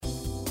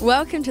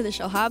Welcome to the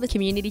Shellharbour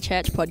Community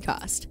Church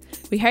podcast.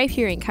 We hope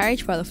you're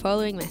encouraged by the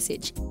following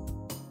message.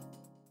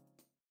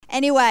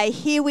 Anyway,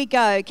 here we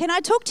go. Can I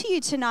talk to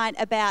you tonight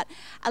about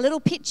a little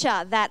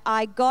picture that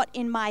I got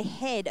in my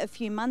head a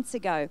few months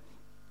ago?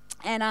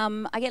 And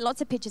I get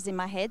lots of pictures in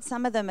my head.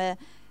 Some of them are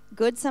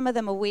good, some of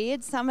them are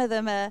weird, some of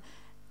them are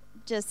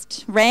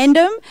just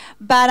random.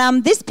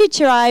 But this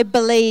picture, I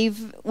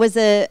believe, was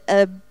a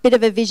bit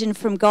of a vision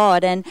from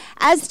God. And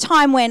as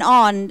time went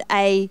on,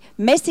 a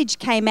message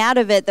came out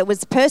of it that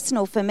was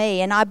personal for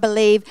me. And I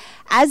believe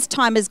as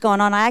time has gone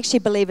on, I actually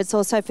believe it's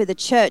also for the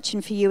church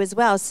and for you as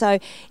well. So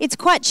it's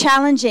quite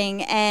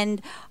challenging,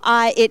 and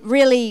it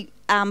really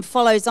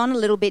follows on a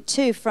little bit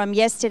too from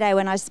yesterday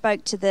when I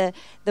spoke to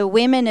the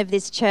women of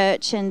this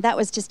church, and that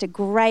was just a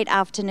great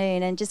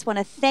afternoon. And just want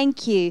to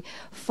thank you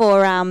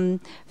for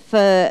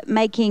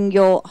making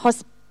your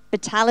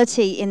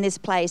hospitality in this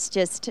place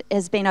just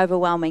has been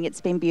overwhelming.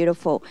 It's been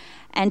beautiful.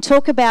 And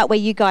talk about where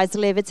you guys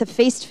live. It's a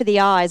feast for the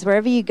eyes.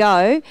 Wherever you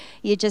go,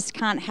 you just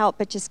can't help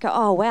but just go,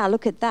 oh, wow,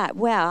 look at that.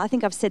 Wow, I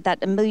think I've said that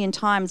a million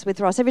times with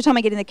Ross. Every time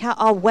I get in the car,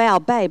 oh, wow,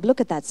 babe, look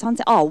at that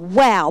sunset. Oh,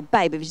 wow,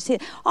 babe, have you seen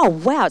it? Oh,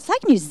 wow, it's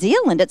like New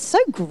Zealand. It's so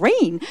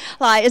green.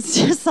 Like, it's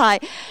just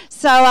like,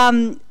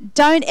 so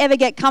don't ever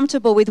get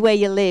comfortable with where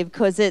you live,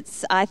 because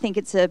I think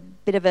it's a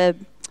bit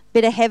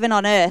of heaven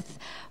on earth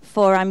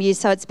for you.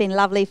 So it's been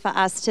lovely for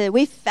us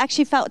we've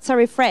actually felt so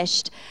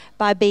refreshed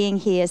by being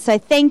here. So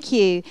thank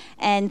you,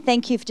 and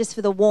thank you just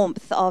for the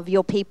warmth of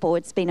your people.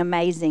 It's been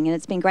amazing, and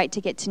it's been great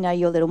to get to know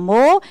you a little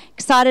more.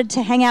 Excited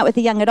to hang out with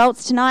the young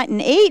adults tonight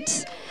and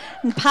eat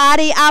and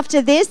party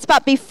after this.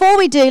 But before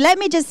we do, let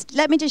me just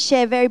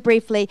share very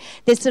briefly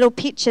this little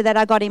picture that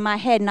I got in my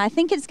head, and I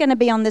think it's going to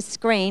be on the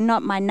screen,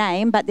 not my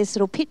name, but this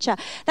little picture.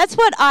 That's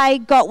what I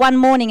got one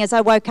morning as I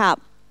woke up.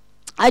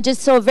 I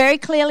just saw very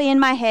clearly in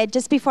my head,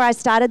 just before I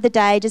started the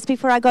day, just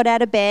before I got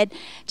out of bed,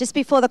 just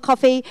before the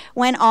coffee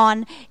went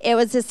on, it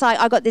was just like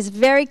I got this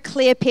very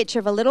clear picture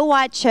of a little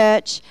white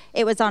church.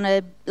 It was on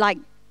a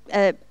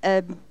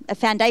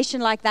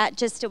foundation like that.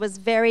 Just, it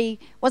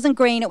wasn't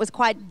green, it was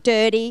quite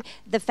dirty.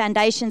 The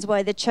foundations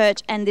were the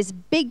church, and this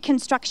big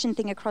construction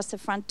thing across the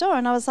front door.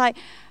 And I was like,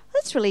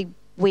 that's really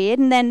weird.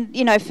 And then,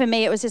 for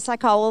me, it was just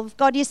like, oh, well,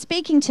 God, you're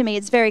speaking to me.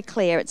 It's very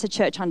clear. It's a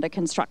church under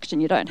construction.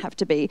 You don't have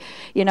to be,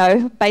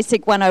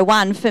 basic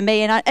 101 for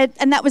me.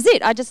 And that was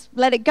it. I just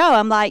let it go.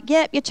 I'm like,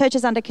 yep, your church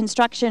is under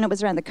construction. It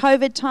was around the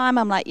COVID time.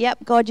 I'm like, yep,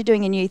 God, you're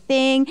doing a new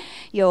thing.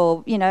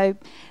 You're,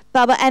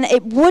 blah, blah. And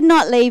it would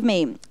not leave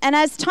me. And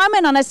as time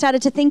went on, I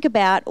started to think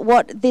about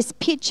what this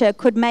picture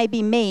could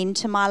maybe mean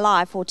to my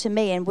life or to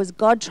me. And was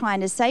God trying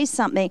to say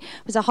something?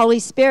 Was the Holy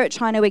Spirit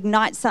trying to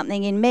ignite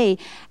something in me?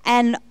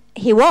 And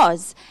He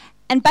was.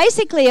 And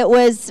basically it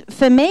was,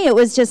 for me, it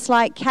was just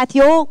like, Kath,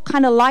 you're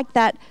kind of like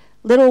that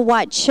little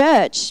white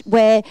church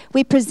where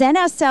we present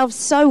ourselves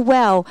so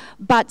well,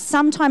 but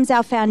sometimes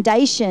our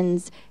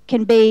foundations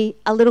can be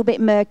a little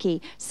bit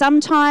murky.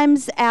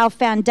 Sometimes our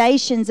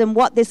foundations and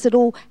what this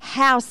little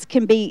house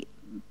can be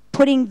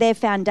putting their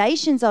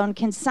foundations on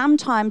can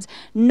sometimes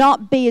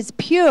not be as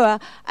pure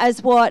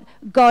as what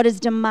God is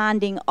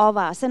demanding of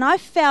us. And I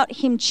felt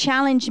Him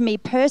challenge me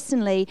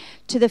personally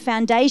to the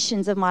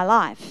foundations of my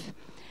life.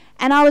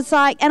 And I was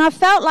like, and I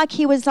felt like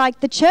He was like,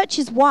 the church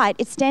is white,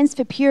 it stands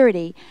for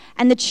purity,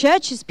 and the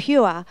church is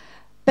pure,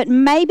 but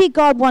maybe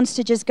God wants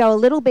to just go a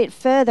little bit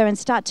further and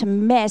start to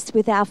mess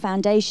with our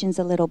foundations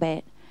a little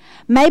bit.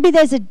 Maybe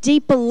there's a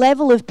deeper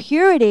level of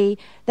purity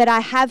that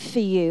I have for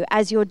you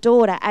as your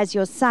daughter, as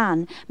your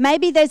son.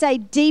 Maybe there's a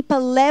deeper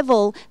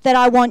level that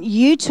I want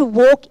you to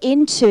walk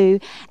into,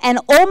 and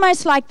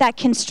almost like that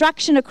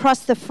construction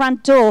across the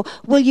front door,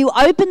 will you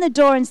open the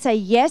door and say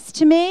yes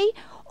to me?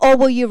 Or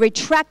will you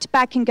retract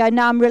back and go,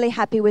 no, I'm really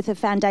happy with the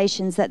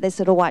foundations that this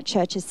little white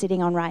church is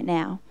sitting on right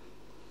now?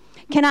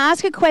 Can I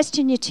ask a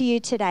question to you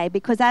today?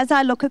 Because as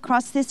I look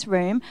across this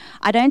room,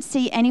 I don't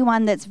see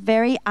anyone that's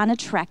very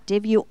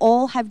unattractive. You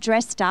all have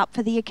dressed up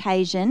for the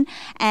occasion,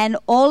 and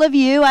all of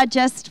you are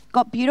just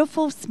got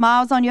beautiful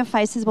smiles on your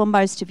faces. Well,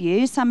 most of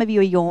you. Some of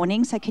you are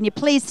yawning, so can you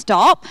please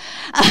stop?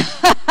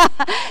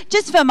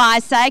 Just for my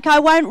sake. I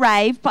won't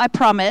rave, I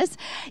promise.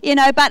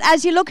 But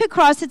as you look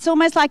across, it's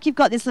almost like you've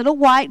got this little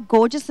white,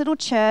 gorgeous little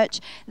church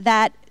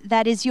that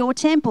is your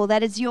temple,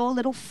 that is your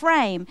little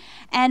frame.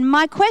 And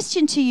my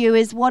question to you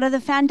is, what are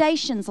the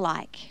foundations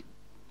like?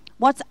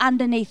 What's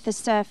underneath the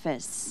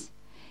surface?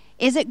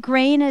 Is it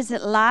green? Is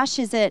it lush?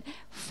 Is it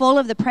full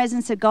of the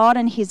presence of God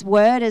and His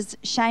Word? As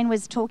Shane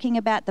was talking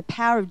about the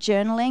power of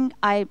journaling,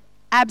 I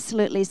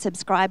absolutely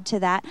subscribe to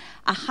that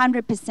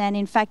 100%.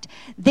 In fact,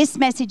 this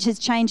message has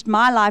changed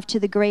my life to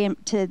the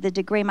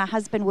degree my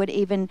husband would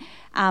even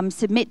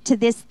submit to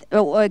this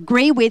or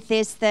agree with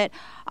this, that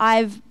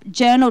I've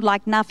journaled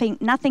like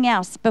nothing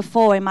else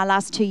before in my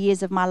last 2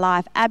 years of my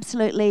life.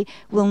 Absolutely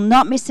will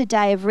not miss a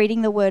day of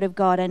reading the Word of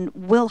God, and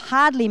will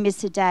hardly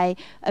miss a day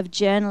of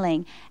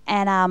journaling.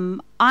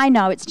 And I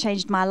know it's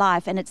changed my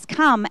life, and it's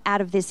come out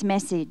of this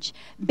message.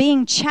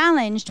 Being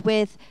challenged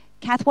with,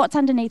 Kath, what's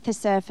underneath the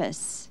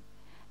surface?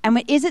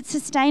 And is it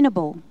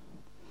sustainable?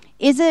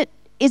 Is it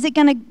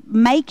going to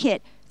make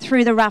it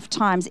through the rough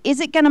times? Is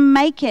it going to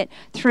make it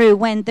through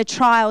when the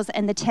trials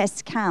and the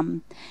tests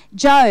come?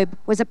 Job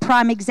was a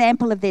prime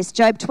example of this.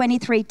 Job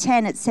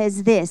 23:10, it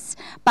says this,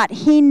 but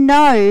he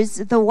knows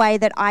the way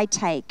that I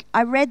take.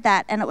 I read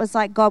that and it was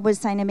like God was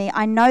saying to me,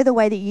 I know the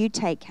way that you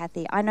take,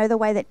 Kathy. I know the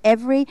way that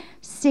every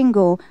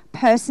single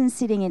person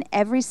sitting in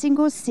every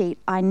single seat,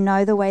 I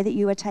know the way that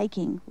you are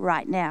taking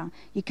right now.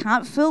 You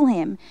can't fool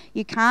him.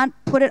 You can't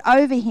put it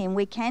over him.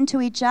 We can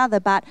to each other,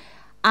 but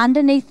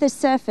underneath the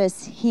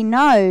surface, he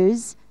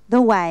knows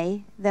the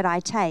way that I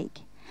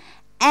take.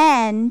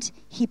 And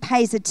he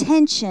pays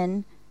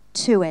attention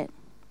to it.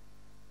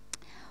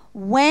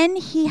 When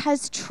he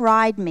has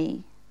tried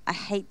me, I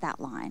hate that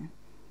line.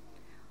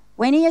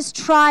 When he has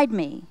tried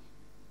me,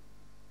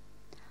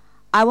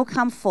 I will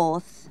come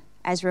forth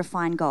as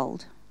refined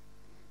gold.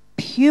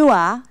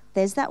 Pure,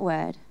 there's that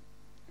word,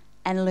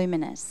 and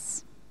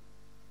luminous.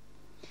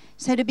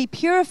 So to be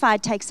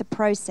purified takes a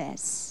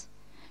process.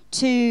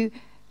 To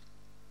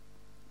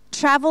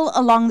travel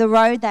along the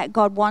road that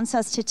God wants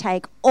us to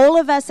take, all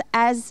of us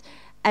as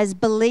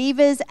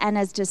believers and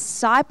as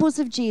disciples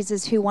of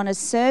Jesus who want to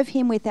serve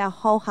him with our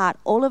whole heart,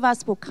 all of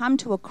us will come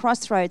to a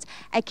crossroads,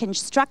 a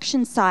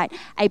construction site,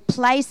 a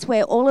place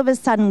where all of a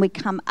sudden we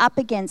come up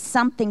against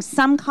something,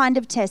 some kind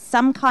of test,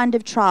 some kind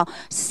of trial,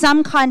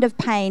 some kind of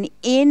pain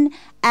in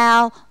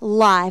our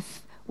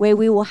life where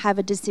we will have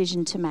a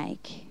decision to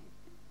make.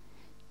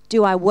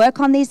 Do I work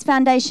on these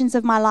foundations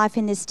of my life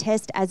in this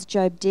test as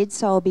Job did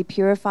so I'll be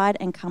purified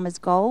and come as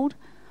gold?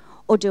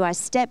 Or do I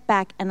step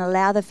back and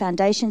allow the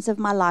foundations of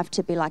my life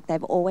to be like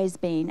they've always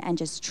been and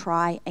just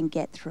try and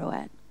get through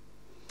it?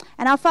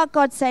 And I felt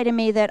God say to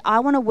me that I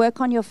want to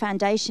work on your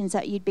foundations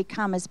that you'd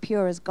become as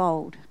pure as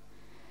gold.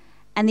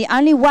 And the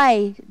only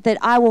way that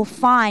I will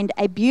find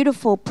a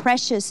beautiful,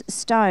 precious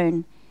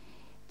stone,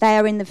 they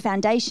are in the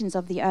foundations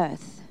of the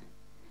earth.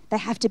 They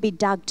have to be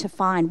dug to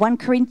find. 1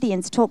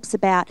 Corinthians talks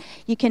about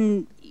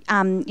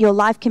your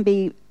life can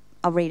be,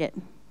 I'll read it.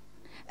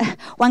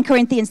 1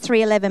 Corinthians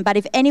 3:11, but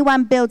if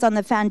anyone builds on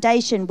the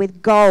foundation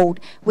with gold,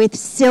 with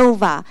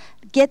silver,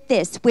 get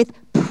this, with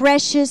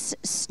precious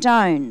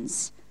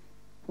stones,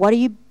 what are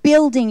you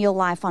building your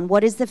life on?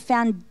 What is the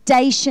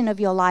foundation of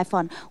your life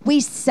on? We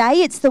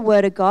say it's the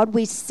Word of God.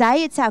 We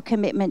say it's our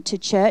commitment to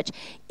church.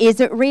 Is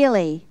it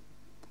really?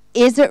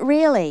 Is it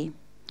really?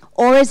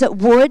 Or is it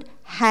wood,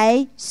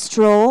 hay,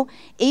 straw?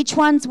 Each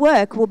one's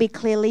work will be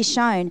clearly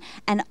shown,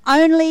 and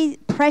only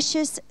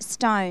precious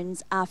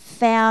stones are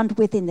found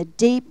within the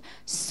deep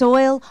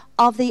soil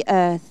of the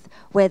earth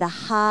where the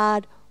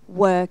hard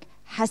work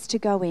has to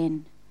go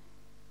in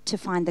to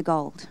find the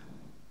gold.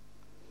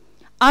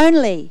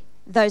 Only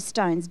those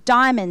stones.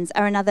 Diamonds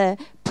are another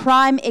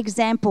prime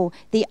example.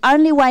 The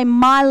only way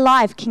my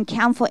life can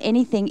count for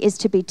anything is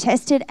to be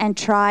tested and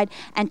tried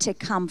and to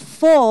come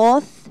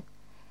forth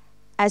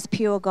as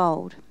pure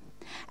gold.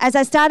 As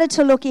I started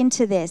to look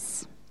into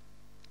this,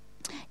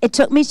 it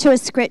took me to a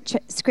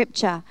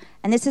scripture,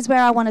 and this is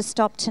where I want to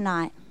stop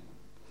tonight.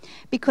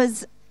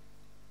 Because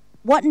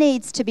what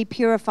needs to be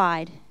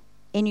purified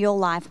in your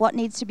life? What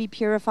needs to be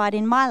purified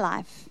in my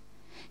life?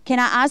 Can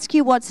I ask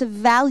you what's of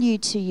value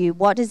to you?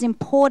 What is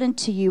important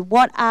to you?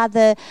 What are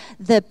the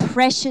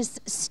precious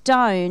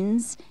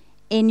stones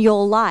in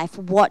your life?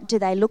 What do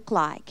they look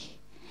like?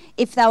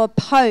 If they were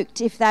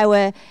poked, if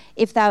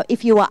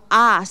you were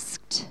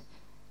asked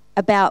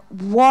about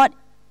what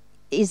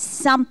is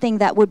something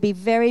that would be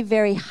very,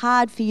 very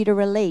hard for you to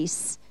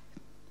release,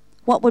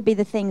 what would be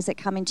the things that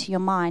come into your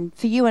mind?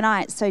 For you and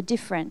I, it's so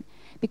different,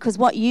 because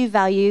what you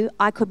value,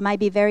 I could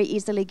maybe very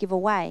easily give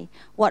away.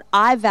 What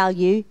I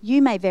value,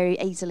 you may very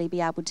easily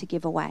be able to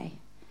give away.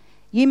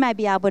 You may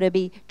be able to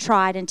be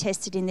tried and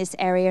tested in this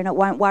area and it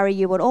won't worry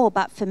you at all.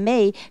 But for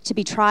me, to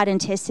be tried and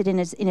tested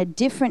in a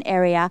different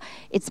area,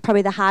 it's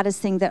probably the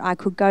hardest thing that I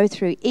could go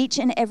through. Each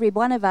and every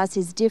one of us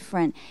is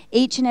different.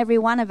 Each and every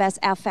one of us,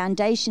 our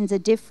foundations are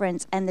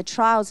different, and the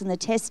trials and the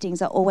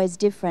testings are always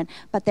different.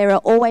 But there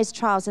are always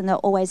trials and they're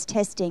always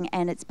testing,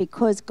 and it's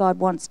because God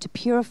wants to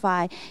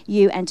purify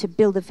you and to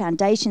build the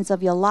foundations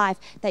of your life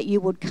that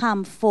you would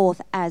come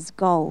forth as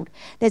gold.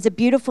 There's a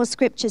beautiful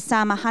scripture,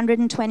 Psalm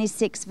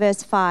 126,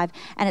 verse 5.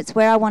 And it's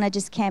where I want to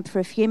just camp for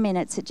a few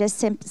minutes. It just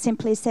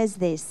simply says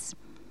this: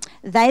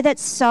 they that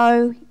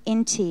sow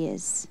in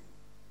tears,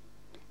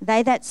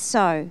 they that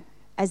sow,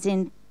 as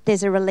in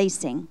there's a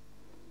releasing.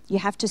 You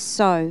have to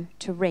sow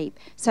to reap.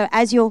 So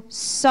as you're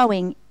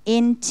sowing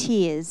in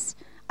tears,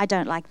 I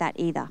don't like that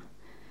either.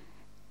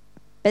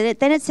 But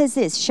then it says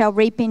this, shall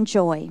reap in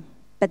joy.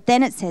 But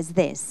then it says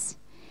this: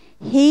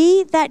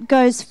 he that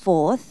goes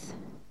forth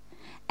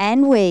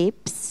and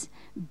weeps,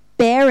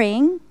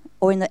 bearing,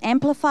 or in the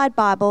Amplified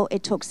Bible,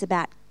 it talks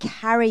about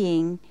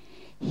carrying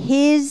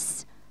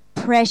his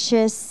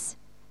precious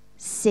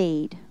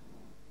seed.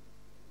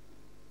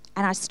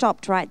 And I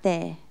stopped right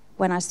there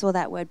when I saw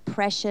that word,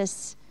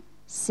 precious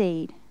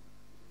seed.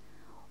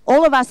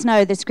 all of us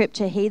know the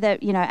scripture here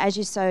that, as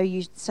you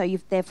sow,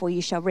 therefore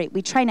you shall reap.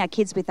 We train our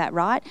kids with that,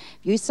 right? If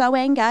you sow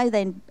anger,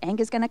 then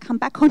anger's going to come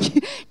back on you.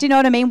 Do you know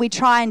what I mean? We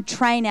try and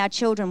train our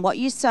children. What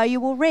you sow,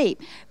 you will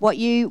reap. What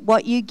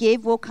you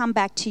give will come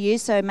back to you.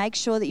 So make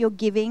sure that you're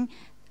giving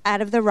out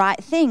of the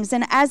right things.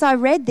 And as I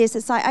read this,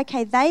 it's like,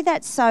 okay, they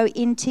that sow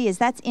in tears,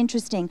 that's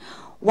interesting.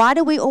 Why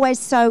do we always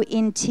sow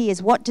in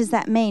tears? What does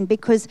that mean?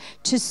 Because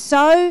to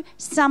sow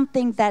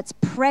something that's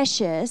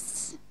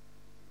precious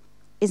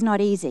is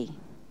not easy.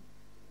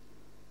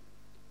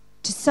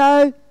 To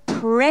sow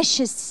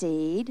precious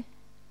seed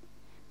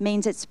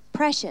means it's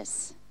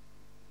precious.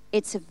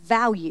 It's of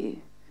value.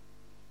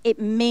 It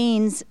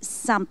means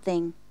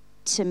something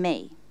to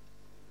me.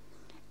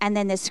 And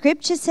then the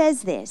scripture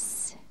says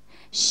this,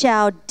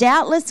 shall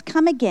doubtless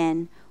come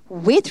again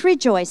with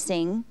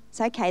rejoicing.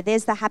 It's okay,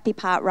 there's the happy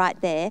part right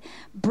there.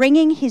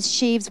 Bringing his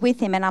sheaves with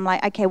him. And I'm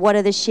like, okay, what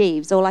are the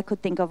sheaves? All I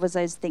could think of was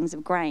those things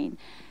of grain.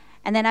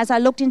 And then as I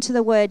looked into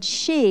the word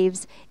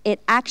sheaves, it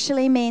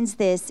actually means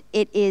this.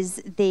 It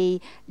is the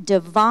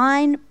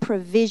divine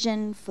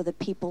provision for the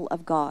people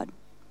of God.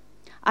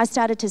 I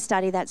started to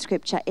study that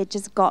scripture. It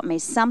just got me.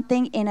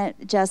 Something in it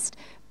just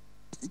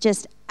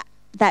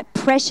that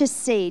precious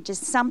seed,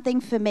 just something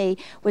for me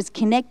was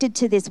connected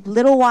to this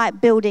little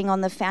white building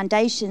on the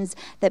foundations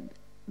that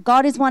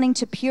God is wanting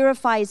to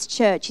purify his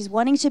church. He's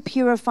wanting to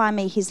purify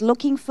me. He's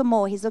looking for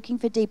more. He's looking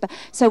for deeper.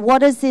 So what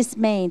does this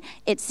mean?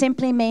 It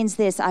simply means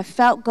this. I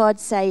felt God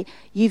say,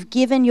 you've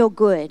given your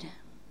good.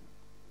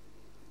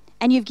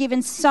 And you've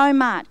given so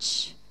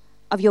much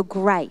of your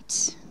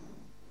great.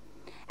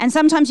 And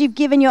sometimes you've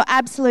given your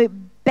absolute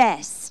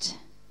best.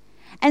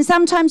 And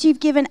sometimes you've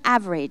given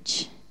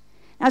average.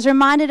 I was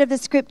reminded of the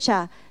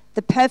scripture,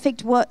 the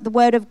perfect the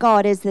word of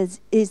God is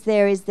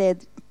there is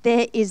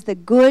the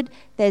good,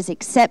 there's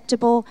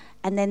acceptable,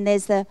 and then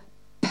there's the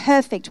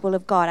perfect will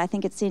of God. I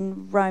think it's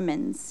in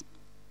Romans.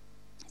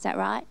 Is that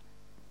right?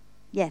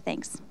 Yeah,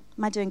 thanks.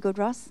 Am I doing good,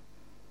 Ross?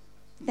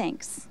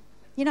 Thanks.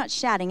 You're not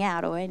shouting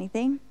out or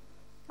anything.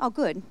 Oh,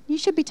 good. You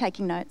should be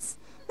taking notes.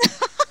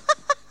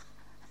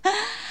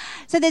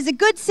 So there's a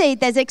good seed,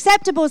 there's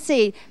acceptable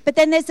seed, but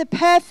then there's a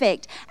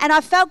perfect. And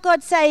I felt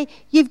God say,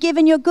 you've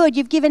given your good,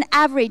 you've given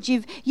average,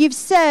 you've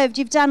served,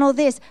 you've done all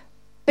this.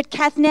 But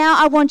Kath, now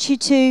I want you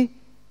to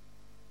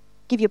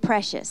give your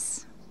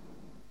precious.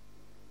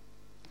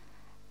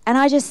 And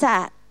I just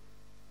sat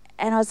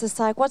and I was just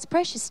like, what's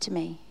precious to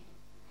me?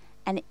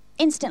 And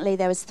instantly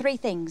there was 3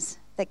 things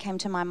that came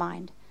to my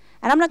mind.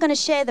 And I'm not going to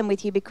share them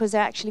with you because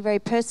they're actually very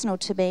personal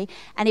to me.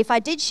 And if I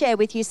did share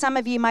with you, some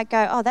of you might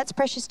go, oh, that's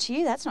precious to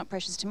you. That's not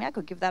precious to me. I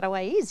could give that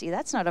away easy.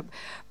 That's not a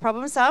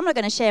problem. So I'm not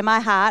going to share my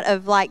heart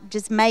of like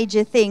just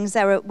major things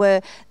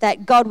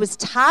that God was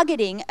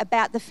targeting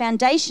about the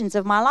foundations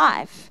of my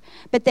life.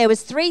 But there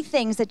was 3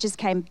 things that just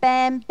came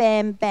bam,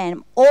 bam,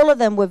 bam. All of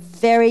them were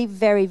very,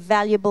 very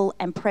valuable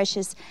and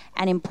precious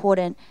and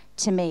important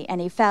to me.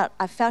 And I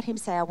felt him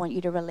say, I want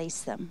you to release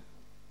them.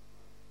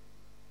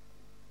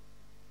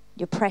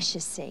 Your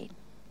precious seed.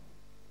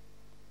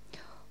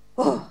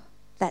 Oh,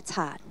 that's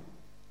hard.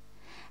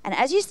 And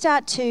as you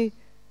start to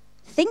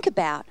think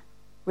about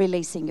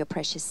releasing your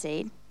precious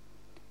seed,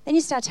 then you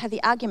start to have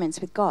the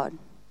arguments with God.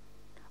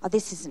 Oh,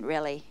 this isn't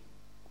really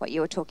what you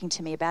were talking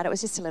to me about. It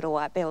was just a little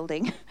white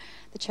building.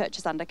 The church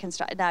is under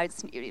construction. No,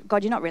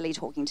 God, you're not really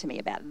talking to me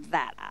about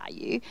that, are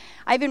you?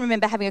 I even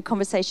remember having a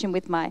conversation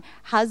with my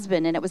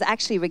husband, and it was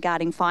actually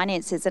regarding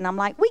finances. And I'm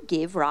like, we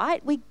give,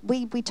 right? We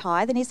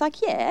tithe. And he's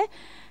like, yeah.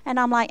 And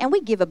I'm like, and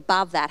we give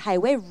above that. Hey,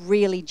 we're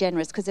really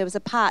generous because there was a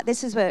part,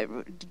 this is where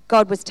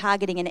God was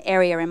targeting an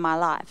area in my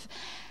life.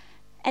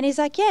 And he's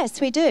like, yes,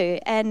 we do.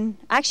 And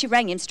I actually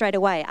rang him straight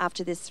away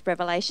after this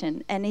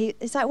revelation. And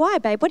he's like, why,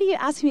 babe? What are you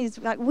asking me these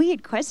like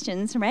weird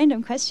questions,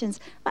 random questions?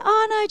 I'm like,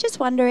 oh, no, just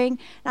wondering.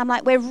 And I'm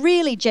like, we're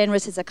really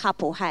generous as a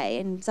couple, hey?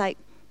 And he's like,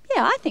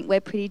 yeah, I think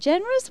we're pretty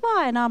generous.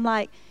 Why? And I'm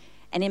like,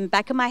 and in the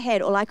back of my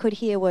head, all I could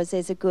hear was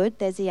there's a good,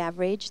 there's the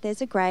average,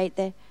 there's a great,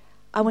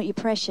 I want you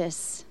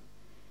precious.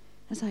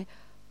 I was like,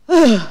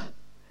 ugh.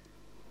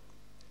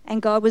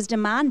 And God was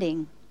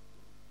demanding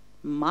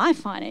my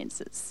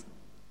finances.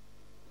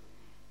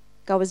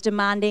 God was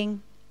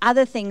demanding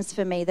other things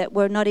for me that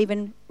were not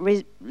even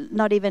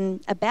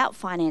about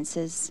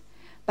finances,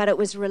 but it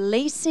was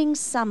releasing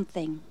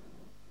something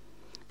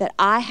that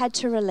I had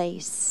to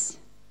release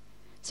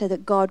so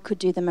that God could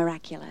do the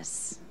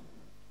miraculous.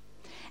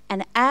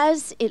 And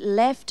as it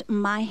left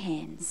my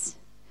hands,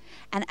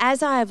 and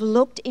as I have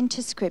looked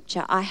into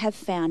Scripture, I have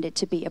found it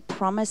to be a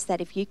promise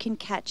that if you can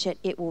catch it,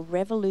 it will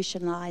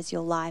revolutionize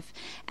your life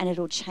and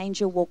it'll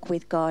change your walk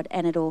with God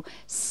and it'll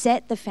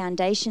set the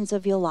foundations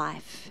of your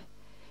life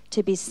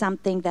to be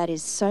something that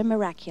is so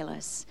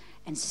miraculous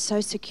and so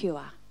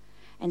secure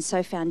and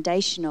so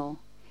foundational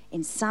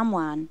in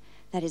someone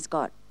that has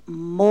got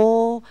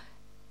more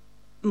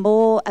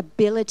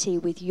ability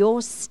with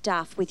your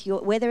stuff, with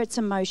your, whether it's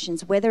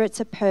emotions, whether it's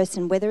a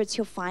person, whether it's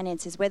your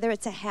finances, whether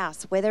it's a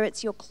house, whether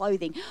it's your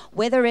clothing,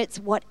 whether it's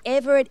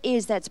whatever it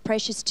is that's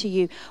precious to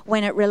you,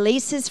 when it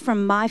releases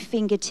from my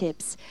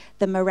fingertips,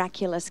 the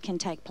miraculous can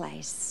take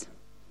place.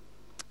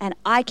 And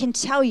I can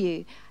tell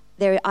you,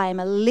 I am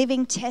a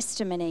living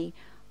testimony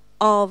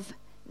of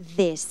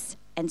this.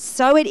 And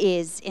so it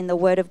is in the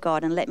Word of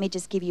God. And let me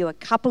just give you a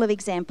couple of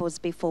examples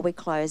before we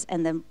close.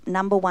 And the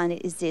number one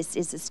is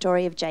the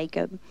story of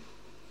Jacob.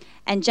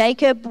 And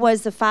Jacob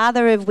was the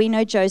father of, we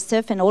know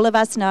Joseph, and all of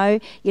us know,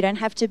 you don't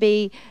have to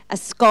be a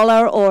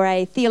scholar or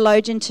a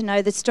theologian to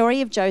know the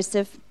story of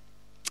Joseph.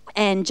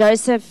 And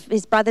Joseph,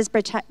 his brothers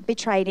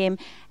betrayed him,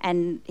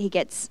 and he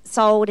gets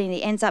sold, and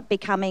he ends up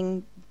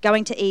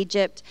going to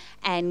Egypt,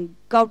 and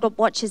God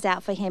watches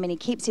out for him, and he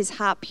keeps his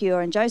heart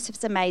pure. And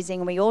Joseph's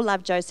amazing, and we all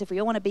love Joseph. We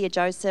all want to be a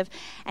Joseph.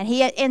 And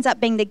he ends up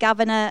being the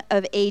governor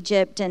of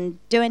Egypt and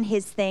doing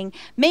his thing.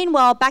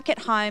 Meanwhile, back at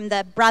home,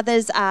 the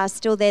brothers are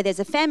still there. There's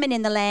a famine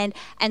in the land.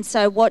 And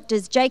so what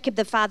does Jacob,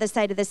 the father,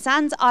 say to the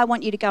sons? I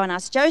want you to go and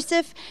ask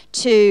Joseph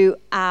to,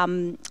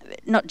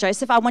 not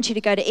Joseph, I want you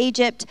to go to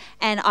Egypt,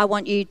 and I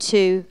want you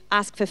to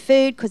ask for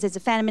food because there's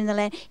a famine in the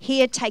land.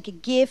 Here, take a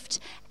gift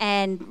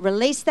and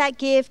release that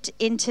gift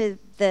into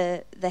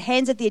the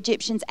hands of the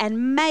Egyptians,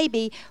 and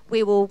maybe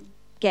we will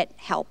get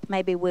help.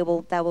 Maybe they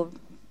will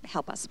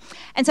help us.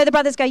 And so the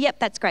brothers go, yep,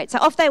 that's great. So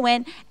off they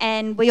went,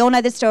 and we all know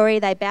the story.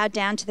 They bowed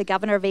down to the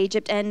governor of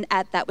Egypt, and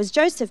that was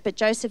Joseph. But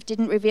Joseph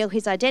didn't reveal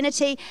his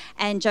identity,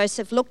 and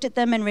Joseph looked at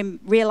them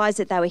and realized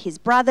that they were his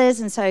brothers.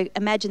 And so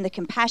imagine the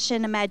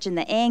compassion, imagine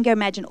the anger,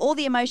 imagine all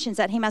the emotions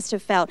that he must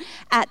have felt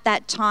at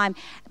that time.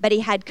 But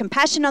he had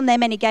compassion on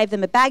them, and he gave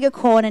them a bag of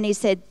corn, and he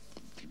said,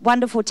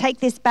 wonderful,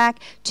 take this back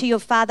to your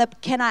father.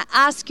 Can I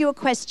ask you a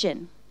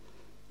question?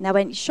 And they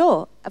went,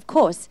 sure, of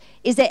course.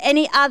 Is there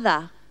any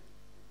other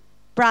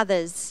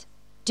brothers?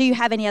 Do you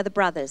have any other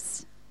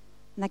brothers?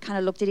 And they kind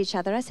of looked at each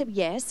other. I said,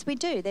 yes, we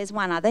do. There's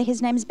one other.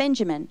 His name's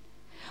Benjamin.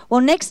 Well,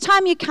 next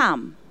time you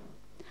come,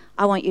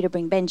 I want you to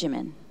bring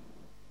Benjamin.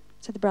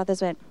 So the brothers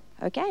went,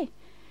 okay.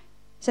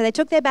 So they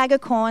took their bag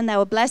of corn, they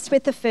were blessed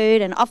with the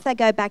food, and off they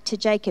go back to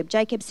Jacob.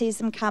 Jacob sees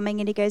them coming,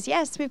 and he goes,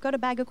 yes, we've got a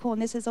bag of corn.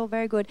 This is all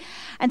very good.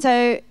 And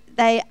so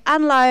they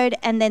unload,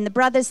 and then the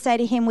brothers say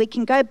to him, we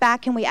can go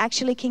back and we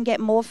actually can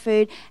get more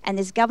food. And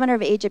this governor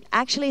of Egypt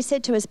actually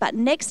said to us, but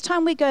next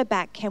time we go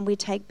back, can we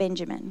take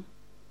Benjamin?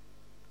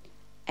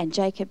 And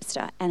Jacob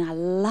started, and I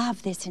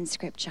love this in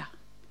Scripture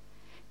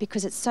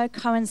because it so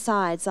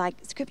coincides. Like,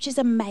 Scripture's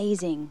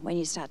amazing when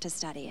you start to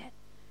study it.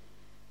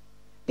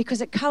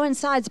 Because it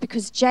coincides,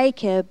 because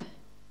Jacob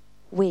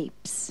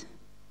weeps.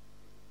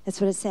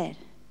 That's what it said.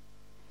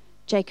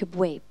 Jacob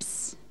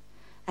weeps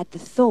at the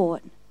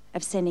thought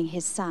of sending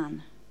his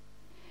son,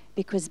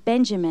 because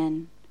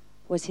Benjamin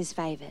was his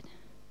favored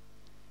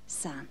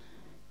son.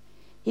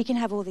 You can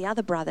have all the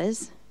other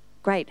brothers.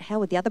 Great, how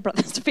would the other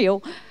brothers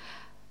feel?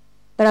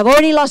 But I've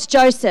already lost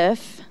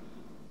Joseph,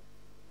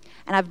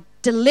 and I've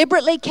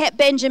deliberately kept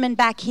Benjamin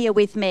back here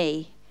with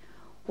me.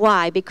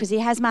 Why? Because he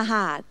has my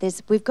heart.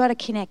 We've got a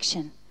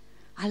connection.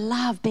 I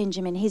love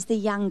Benjamin. He's the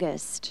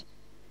youngest.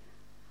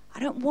 I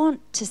don't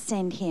want to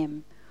send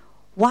him.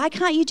 Why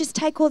can't you just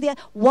take all the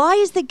other? Why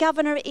is the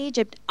governor of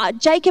Egypt,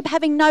 Jacob,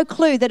 having no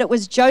clue that it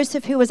was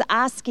Joseph who was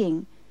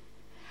asking?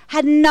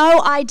 Had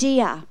no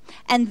idea.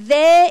 And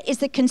there is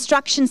the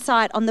construction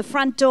site on the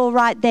front door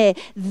right there.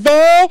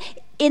 There,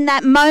 in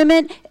that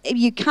moment,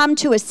 you come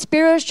to a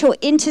spiritual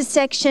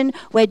intersection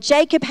where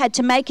Jacob had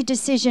to make a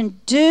decision.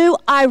 Do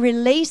I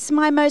release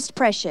my most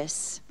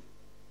precious,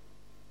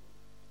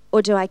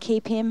 or do I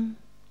keep him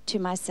to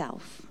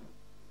myself?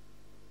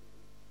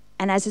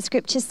 And as the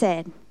scripture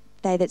said,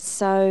 they that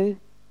sow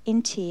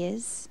in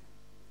tears,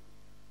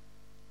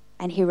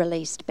 and he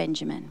released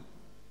Benjamin.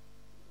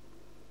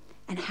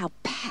 And how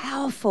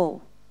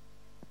powerful,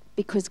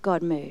 because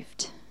God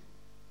moved.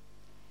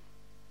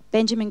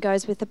 Benjamin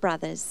goes with the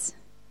brothers.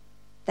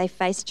 They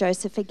face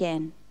Joseph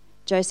again.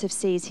 Joseph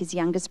sees his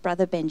youngest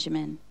brother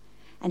Benjamin,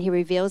 and he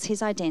reveals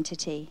his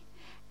identity.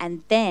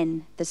 And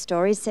then the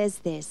story says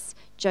this: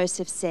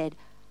 Joseph said,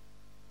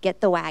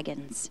 get the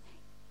wagons,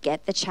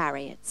 get the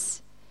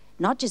chariots.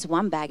 Not just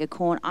one bag of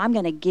corn.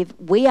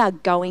 We are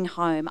going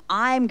home.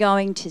 I'm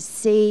going to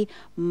see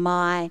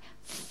my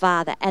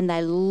father. And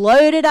they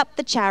loaded up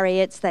the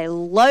chariots. They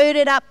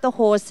loaded up the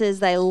horses.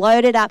 They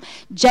loaded up.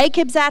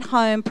 Jacob's at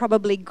home,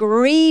 probably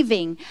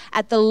grieving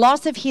at the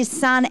loss of his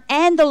son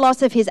and the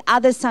loss of his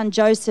other son,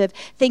 Joseph,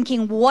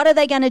 thinking, what are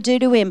they going to do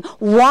to him?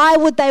 Why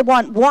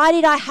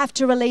did I have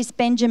to release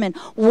Benjamin?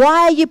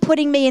 Why are you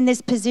putting me in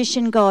this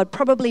position, God?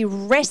 Probably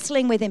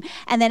wrestling with him.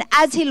 And then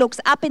as he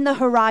looks up in the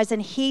horizon,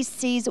 he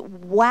sees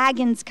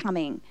wagons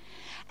coming.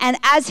 And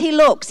as he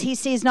looks, he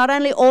sees not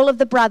only all of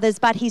the brothers,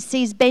 but he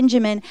sees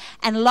Benjamin.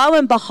 And lo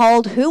and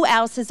behold, who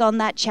else is on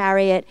that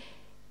chariot?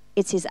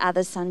 It's his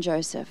other son,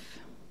 Joseph.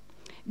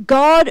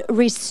 God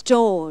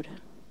restored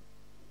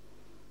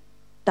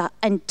the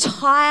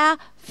entire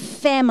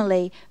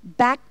family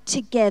back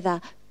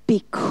together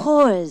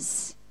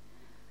because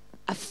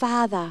a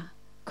father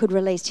could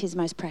release his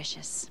most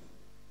precious.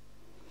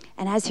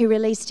 And as he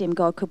released him,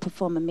 God could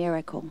perform a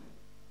miracle.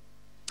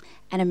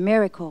 And a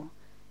miracle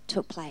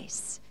took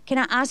place. Can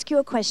I ask you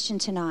a question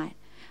tonight?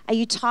 Are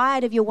you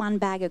tired of your one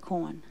bag of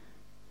corn?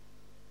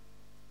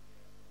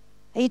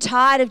 Are you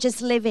tired of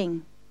just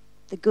living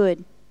the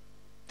good,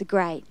 the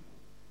great,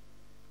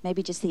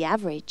 maybe just the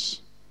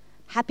average.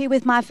 Happy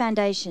with my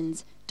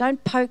foundations.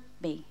 Don't poke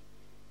me.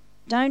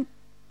 Don't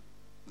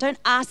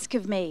ask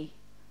of me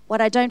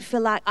what I don't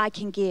feel like I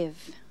can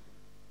give.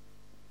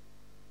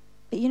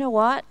 But you know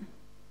what?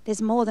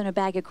 There's more than a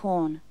bag of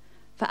corn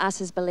for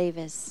us as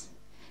believers.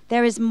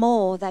 There is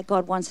more that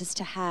God wants us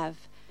to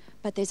have,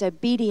 but there's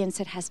obedience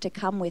that has to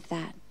come with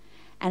that.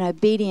 And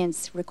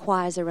obedience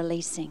requires a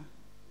releasing.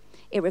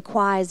 It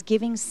requires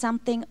giving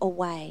something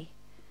away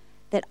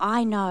that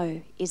I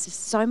know is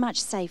so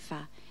much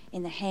safer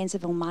in the hands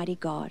of Almighty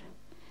God,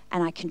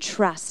 and I can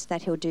trust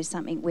that He'll do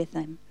something with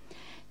them.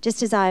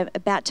 Just as I'm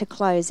about to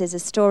close, there's a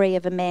story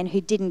of a man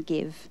who didn't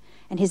give,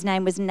 and his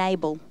name was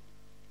Nabal.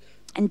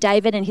 And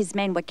David and his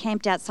men were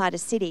camped outside a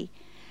city.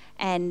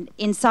 And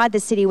inside the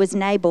city was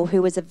Nabal,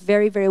 who was a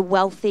very, very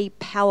wealthy,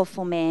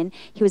 powerful man.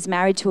 He was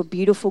married to a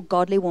beautiful,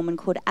 godly woman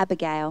called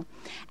Abigail.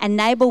 And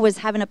Nabal was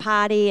having a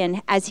party,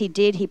 and as he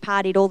did, he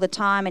partied all the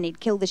time, and he'd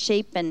kill the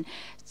sheep and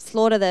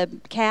slaughter the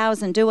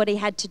cows and do what he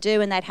had to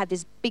do, and they'd have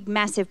this big,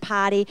 massive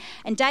party.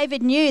 And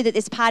David knew that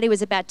this party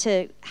was about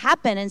to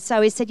happen, and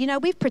so he said, you know,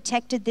 we've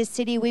protected this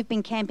city. We've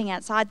been camping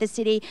outside the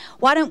city.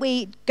 Why don't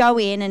we go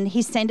in? And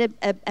he sent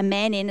a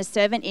man in, a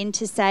servant in,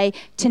 to say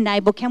to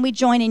Nabal, can we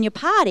join in your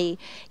party?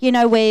 You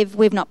know,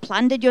 we've not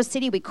plundered your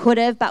city. We could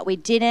have, but we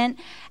didn't.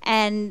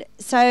 And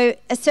so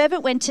a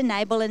servant went to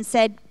Nabal and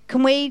said,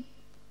 can we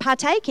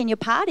partake in your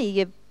party?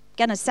 You're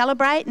going to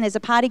celebrate, and there's a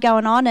party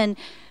going on, and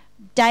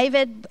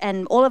David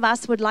and all of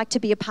us would like to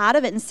be a part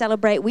of it and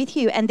celebrate with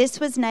you. And this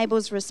was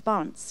Nabal's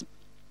response.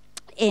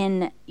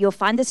 You'll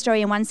find the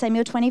story in 1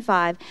 Samuel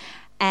 25,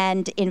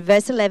 and in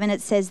verse 11 it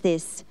says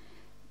this: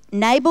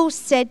 Nabal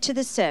said to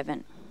the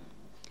servant,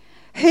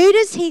 who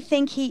does he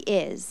think he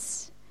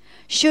is?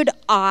 Should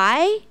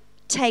I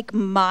take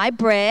my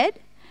bread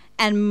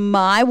and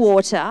my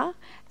water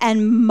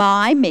and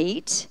my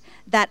meat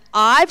that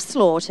I've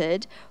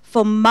slaughtered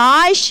for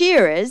my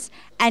shearers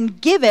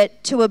and give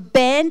it to a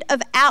band of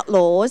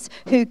outlaws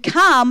who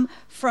come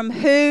from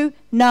who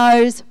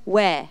knows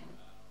where?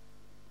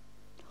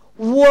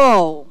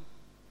 Whoa.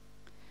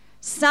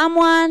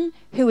 Someone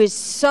who is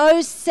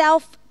so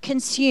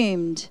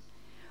self-consumed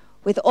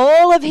with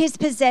all of his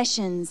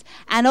possessions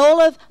and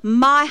all of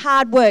my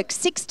hard work.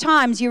 6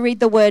 times you read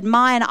the word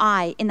my and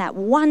I in that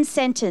one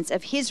sentence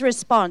of his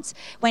response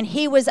when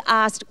he was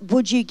asked,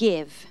 would you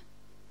give?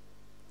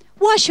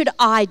 Why should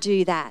I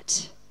do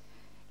that?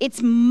 It's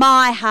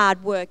my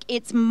hard work.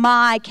 It's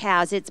my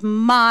cows. It's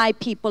my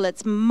people.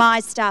 It's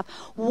my stuff.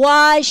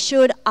 Why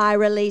should I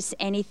release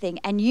anything?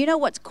 And you know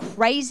what's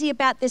crazy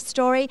about this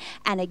story?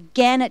 And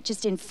again, it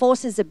just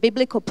enforces a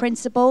biblical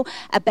principle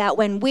about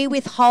when we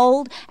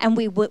withhold and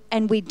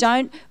we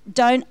don't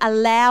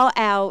allow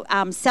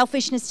our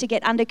selfishness to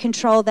get under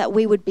control, that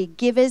we would be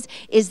givers,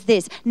 is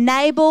this.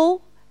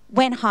 Nabal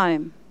went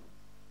home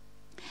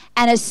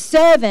and a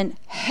servant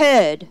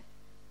heard,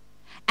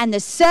 and the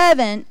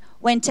servant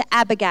went to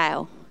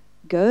Abigail.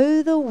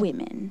 Go the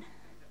women.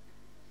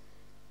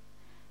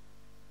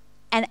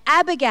 And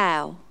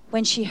Abigail,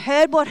 when she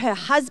heard what her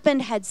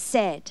husband had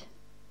said,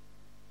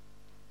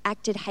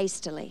 acted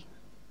hastily.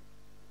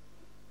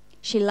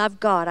 She loved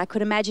God. I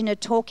could imagine her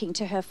talking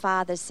to her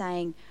father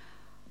saying,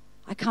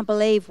 I can't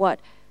believe what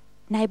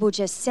Nabal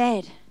just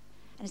said.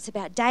 And it's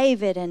about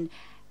David. And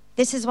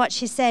this is what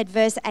she said,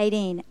 verse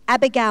 18.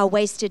 Abigail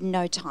wasted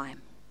no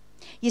time.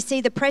 You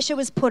see, the pressure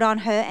was put on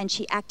her and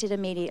she acted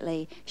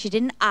immediately. She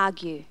didn't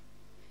argue.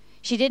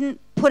 She didn't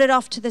put it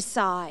off to the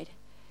side.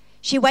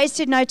 She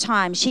wasted no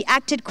time. She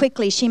acted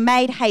quickly. She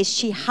made haste.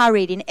 She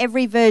hurried. In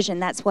every version,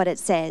 that's what it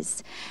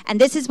says.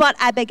 And this is what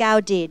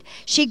Abigail did.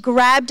 She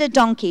grabbed a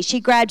donkey. She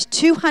grabbed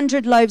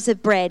 200 loaves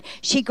of bread.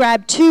 She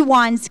grabbed 2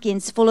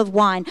 wineskins full of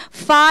wine,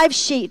 5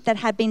 sheep that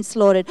had been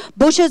slaughtered,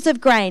 bushels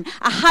of grain,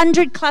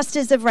 100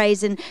 clusters of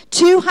raisin,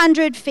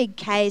 200 fig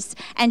cakes.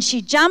 And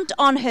she jumped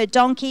on her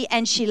donkey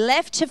and she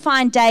left to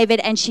find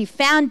David. And she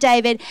found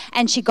David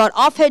and she got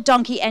off her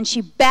donkey and she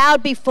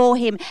bowed before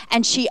him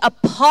and she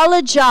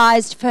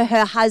apologized for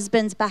her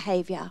husband's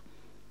behavior.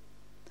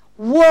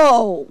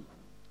 Whoa.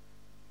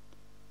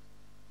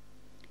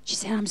 She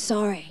said, I'm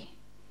sorry.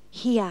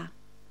 Here,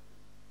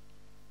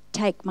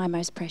 take my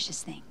most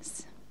precious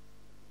things.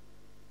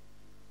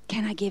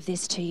 Can I give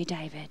this to you,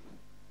 David?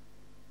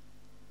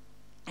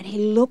 And he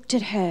looked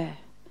at her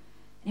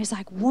and he was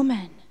like,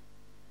 woman,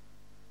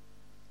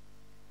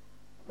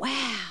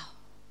 wow.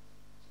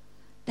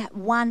 That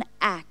one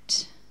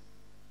act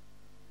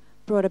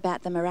brought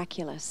about the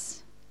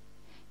miraculous.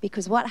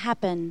 Because what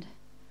happened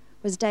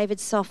was David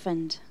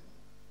softened.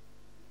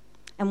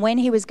 And when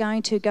he was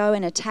going to go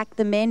and attack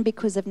the men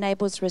because of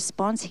Nabal's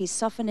response, he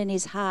softened in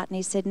his heart and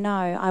he said,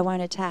 no, I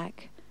won't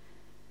attack.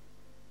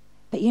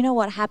 But you know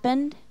what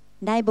happened?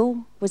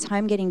 Nabal was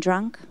home getting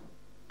drunk.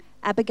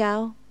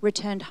 Abigail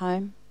returned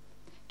home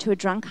to a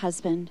drunk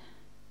husband.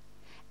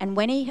 And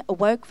when he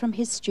awoke from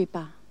his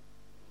stupor,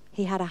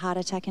 he had a heart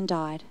attack and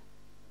died.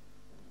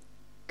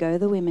 Go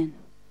the women.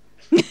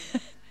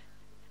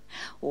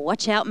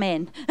 Watch out,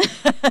 men.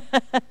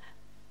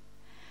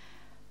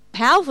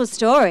 Powerful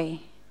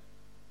story.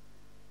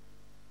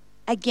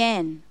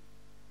 Again,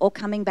 all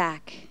coming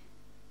back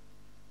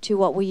to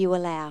what will you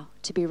allow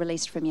to be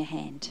released from your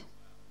hand.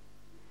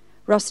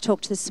 Ross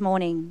talked this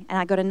morning, and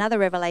I got another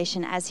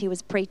revelation as he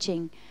was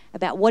preaching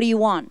about what do you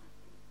want?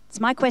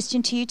 It's my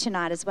question to you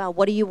tonight as well.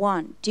 What do you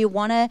want? Do you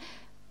want to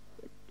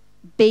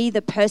be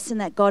the person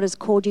that God has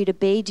called you to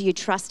be? Do you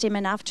trust him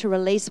enough to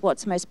release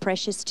what's most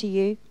precious to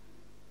you?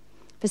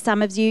 For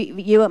some of you,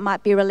 it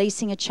might be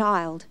releasing a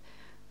child,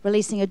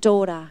 releasing a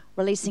daughter,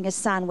 releasing a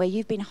son, where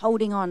you've been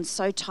holding on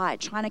so tight,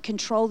 trying to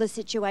control the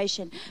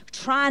situation,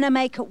 trying to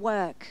make it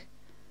work.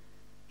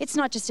 It's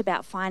not just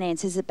about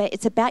finances,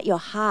 it's about your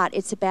heart.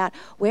 It's about,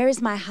 where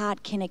is my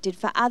heart connected?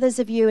 For others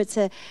of you, it's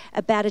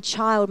about a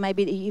child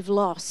maybe that you've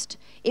lost.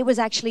 It was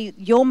actually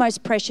your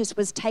most precious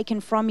was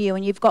taken from you,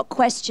 and you've got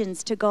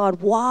questions to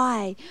God.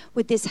 Why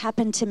would this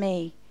happen to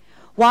me?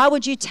 Why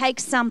would you take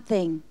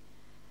something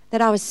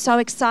that I was so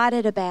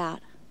excited about?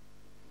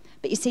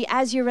 But you see,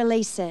 as you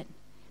release it,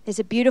 there's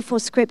a beautiful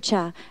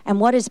scripture, and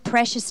what is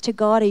precious to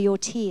God are your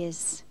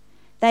tears.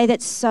 They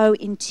that sow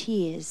in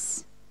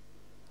tears.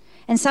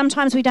 And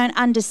sometimes we don't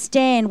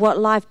understand what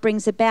life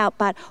brings about,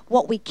 but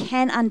what we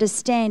can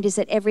understand is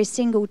that every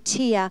single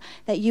tear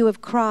that you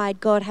have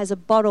cried, God has a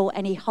bottle,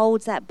 and he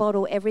holds that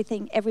bottle every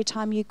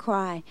time you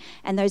cry.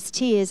 And those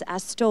tears are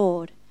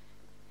stored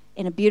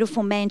in a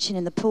beautiful mansion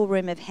in the pool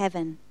room of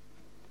heaven.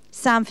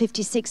 Psalm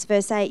 56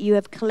 verse 8, you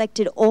have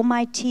collected all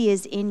my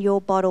tears in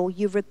your bottle.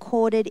 You've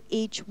recorded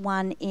each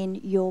one in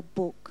your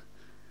book.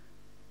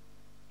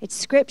 It's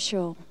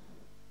scriptural.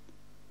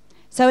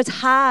 So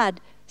it's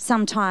hard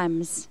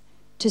sometimes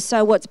to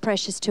sow what's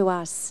precious to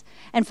us.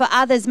 And for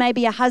others,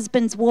 maybe a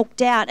husband's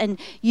walked out and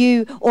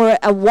you, or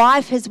a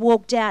wife has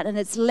walked out and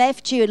it's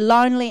left you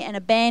lonely and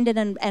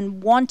abandoned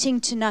and wanting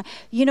to know,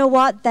 you know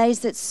what? Those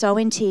that sow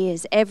in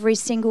tears, every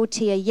single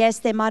tear. Yes,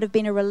 there might have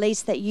been a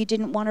release that you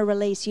didn't want to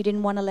release. You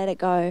didn't want to let it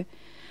go.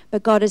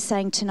 But God is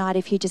saying tonight,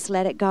 if you just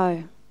let it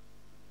go,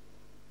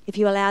 if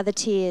you allow the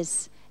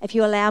tears, if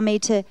you allow me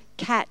to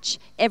catch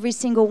every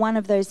single one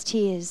of those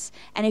tears,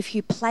 and if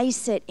you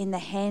place it in the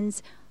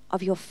hands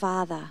of your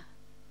Father,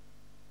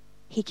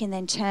 he can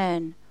then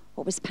turn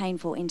what was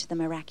painful into the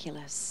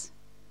miraculous.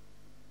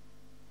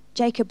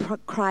 Jacob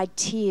cried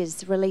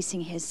tears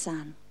releasing his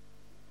son.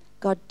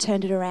 God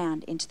turned it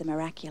around into the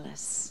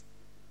miraculous.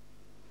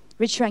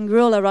 Rich young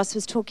ruler, Ross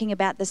was talking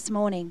about this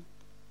morning,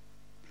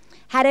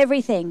 had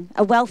everything,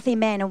 a wealthy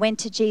man, and went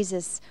to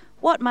Jesus.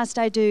 What must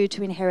I do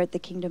to inherit the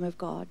kingdom of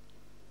God?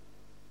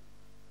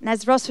 And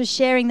as Ross was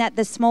sharing that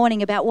this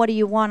morning about what do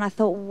you want, I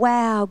thought,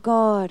 wow,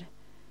 God.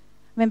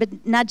 I remember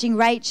nudging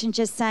Rach and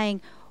just saying,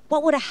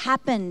 what would have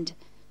happened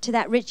to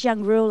that rich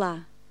young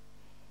ruler?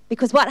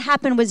 Because what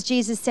happened was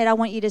Jesus said, I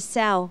want you to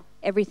sell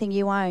everything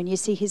you own. You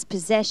see, his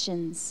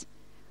possessions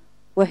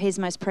were his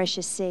most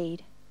precious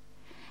seed.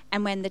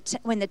 And when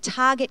the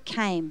target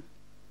came,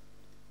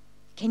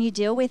 can you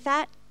deal with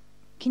that?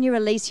 Can you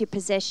release your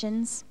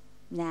possessions?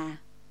 Nah.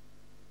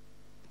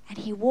 And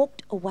he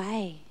walked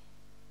away.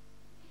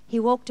 He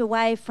walked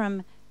away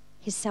from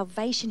his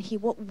salvation.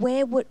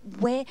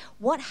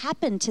 What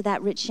happened to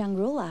that rich young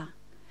ruler?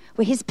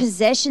 Were his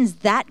possessions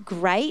that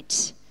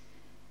great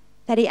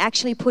that he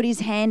actually put his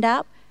hand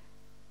up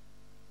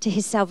to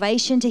his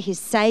salvation, to his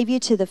Savior,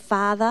 to the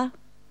Father?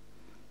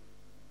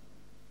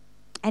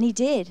 And he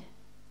did.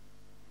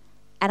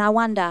 And I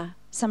wonder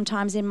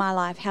sometimes in my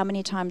life how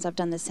many times I've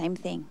done the same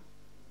thing.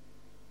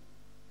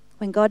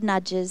 When God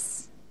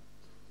nudges,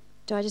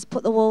 do I just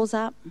put the walls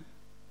up,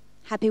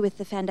 happy with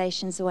the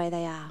foundations the way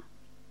they are?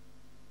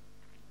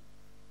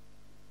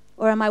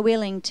 Or am I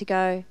willing to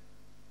go,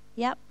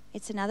 yep,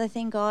 it's another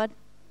thing, God.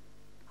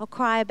 I'll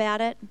cry about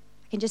it.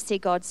 I can just see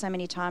God so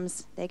many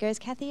times. There goes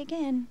Kathy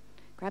again.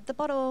 Grab the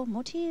bottle,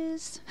 more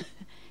tears.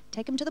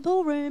 Take them to the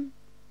pool room.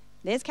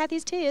 There's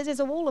Kathy's tears.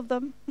 There's a wall of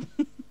them.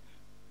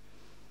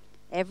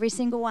 Every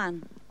single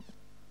one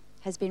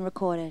has been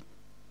recorded.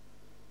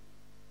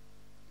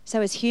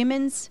 So as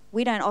humans,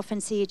 we don't often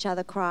see each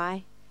other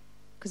cry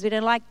because we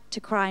don't like to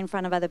cry in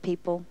front of other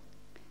people.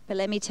 But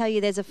let me tell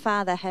you, there's a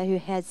Father who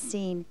has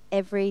seen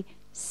every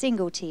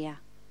single tear,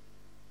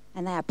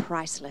 and they are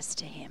priceless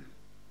to him.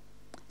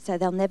 So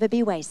they'll never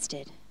be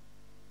wasted.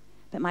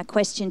 But my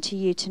question to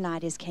you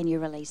tonight is, can you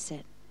release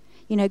it?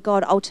 You know,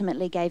 God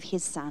ultimately gave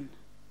his son.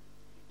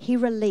 He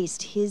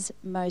released his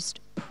most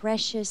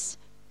precious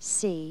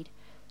seed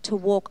to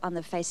walk on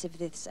the face of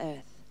this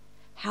earth.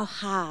 How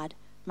hard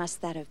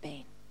must that have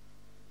been?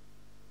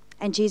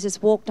 And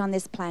Jesus walked on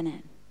this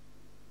planet,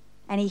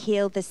 and he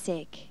healed the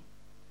sick,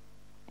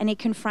 and he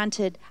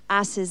confronted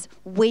us as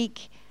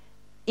weak,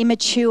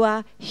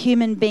 immature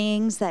human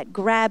beings that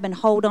grab and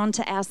hold on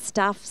to our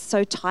stuff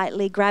so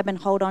tightly, grab and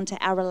hold on to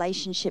our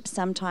relationships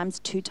sometimes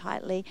too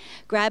tightly,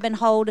 grab and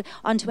hold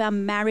onto our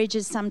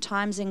marriages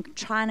sometimes and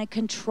trying to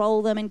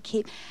control them and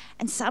keep.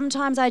 And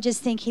sometimes I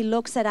just think he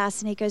looks at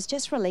us and he goes,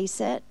 just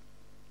release it.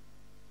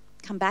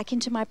 Come back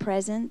into my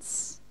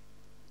presence.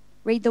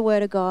 Read the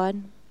word of God.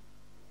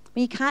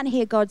 When you can't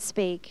hear God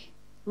speak,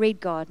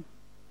 read God.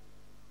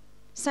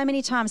 So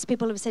many times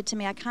people have said to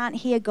me, I can't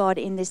hear God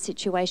in this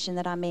situation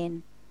that I'm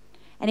in.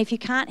 And if you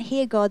can't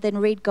hear God, then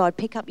read God.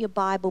 Pick up your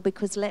Bible,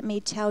 because let me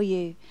tell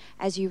you,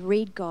 as you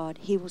read God,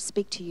 he will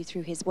speak to you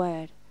through his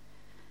word.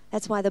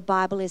 That's why the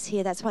Bible is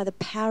here. That's why the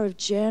power of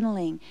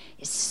journaling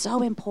is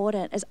so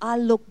important. As I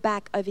look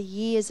back over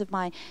years of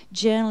my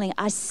journaling,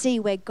 I see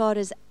where God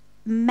has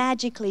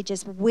magically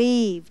just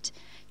weaved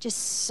just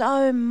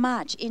so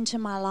much into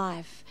my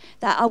life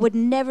that I would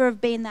never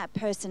have been that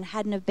person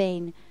had it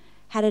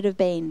have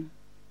been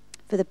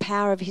for the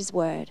power of his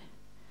word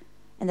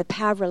and the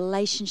power of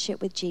relationship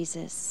with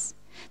Jesus.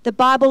 The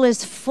Bible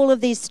is full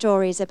of these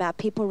stories about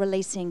people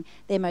releasing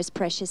their most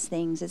precious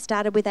things. It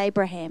started with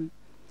Abraham.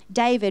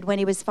 David, when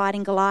he was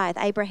fighting Goliath,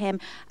 Abraham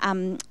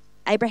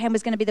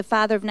was going to be the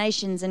father of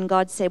nations, and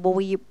God said, well,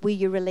 will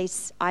you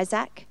release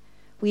Isaac?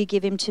 Will you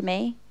give him to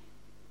me?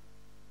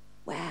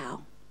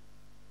 Wow.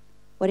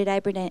 What did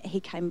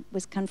Abraham,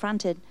 was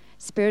confronted.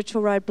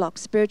 Spiritual roadblock,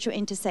 spiritual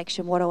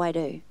intersection. What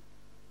do?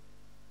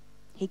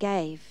 He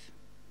gave.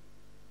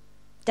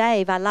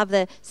 I love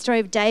the story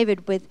of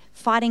David with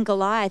fighting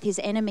Goliath, his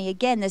enemy.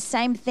 Again, the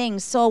same thing.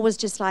 Saul was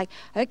just like,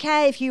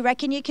 okay, if you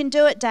reckon you can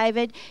do it,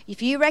 David, if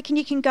you reckon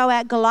you can go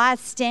out, Goliath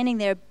standing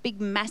there, a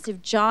big,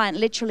 massive giant,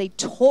 literally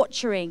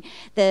torturing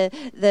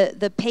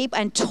the people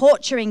and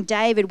torturing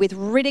David with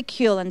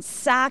ridicule and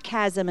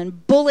sarcasm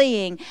and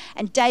bullying.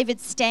 And David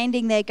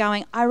standing there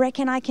going, I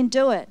reckon I can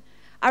do it.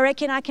 I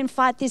reckon I can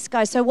fight this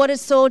guy. So what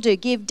does Saul do?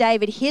 Give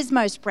David his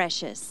most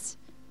precious.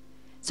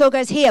 Saul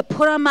goes, here,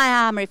 put on my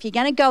armor. If you're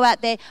going to go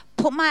out there,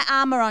 put my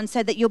armor on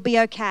so that you'll be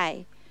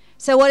okay.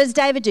 So what does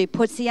David do?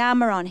 Puts the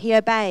armor on. He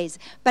obeys.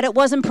 But it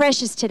wasn't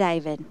precious to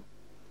David.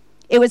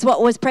 It was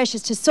what was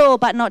precious to Saul,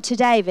 but not to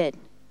David.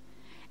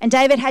 And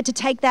David had to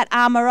take that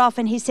armor off,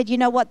 and he said, you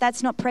know what?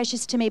 That's not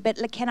precious to me,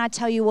 but can I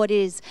tell you what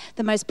is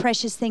the most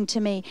precious thing to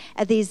me?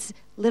 Are these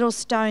little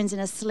stones in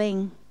a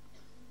sling.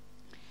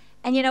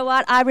 And you know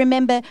what? I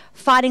remember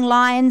fighting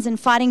lions and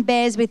fighting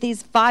bears with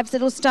these 5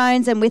 little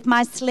stones and with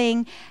my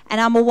sling.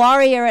 And I'm a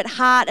warrior at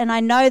heart, and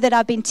I know that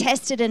I've been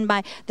tested in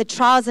the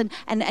trials, and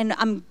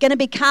I'm going to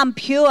become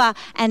pure.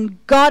 And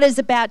God is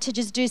about to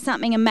just do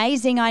something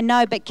amazing, I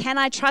know. But can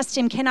I trust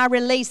him? Can I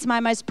release my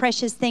most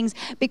precious things?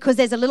 Because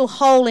there's a little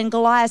hole in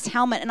Goliath's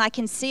helmet, and I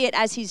can see it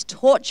as he's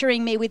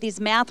torturing me with his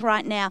mouth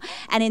right now.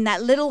 And in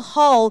that little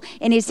hole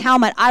in his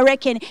helmet, I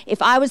reckon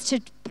if I was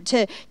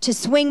to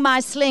swing my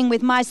sling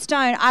with my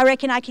stone, I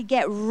reckon I could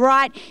get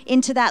right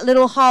into that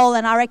little hole,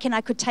 and I reckon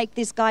I could take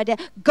this guy down.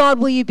 God,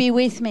 will you be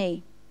with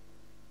me?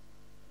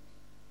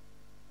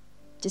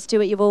 Just do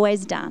what you've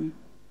always done.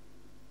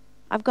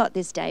 I've got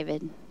this,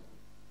 David.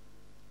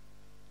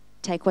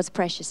 Take what's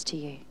precious to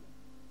you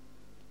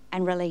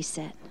and release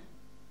it.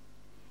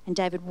 And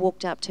David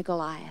walked up to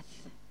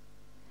Goliath.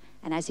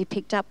 And as he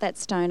picked up that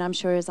stone, I'm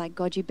sure he was like,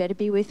 God, you better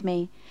be with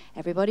me.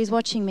 Everybody's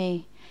watching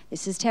me.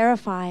 This is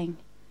terrifying.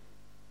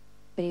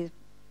 But he,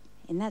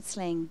 in that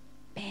sling,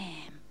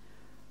 bam,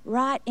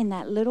 right in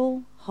that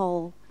little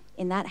hole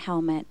in that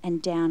helmet, and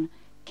down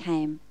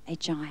came a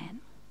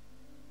giant.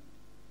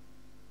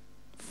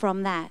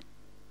 From that,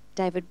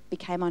 David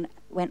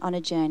went on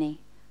a journey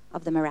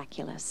of the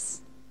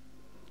miraculous.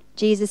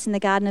 Jesus in the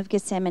Garden of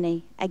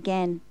Gethsemane,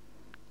 again,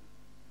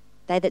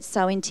 they that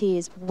sow in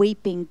tears,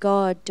 weeping,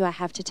 God, do I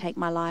have to take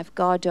my life?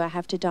 God, do I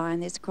have to die on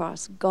this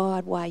cross?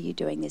 God, why are you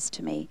doing this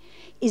to me?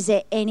 Is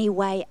there any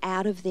way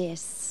out of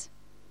this?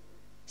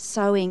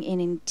 Sowing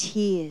in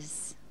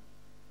tears.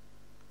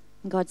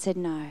 And God said,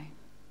 no,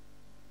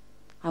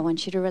 I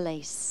want you to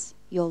release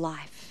your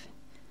life.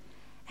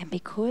 And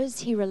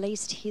because he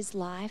released his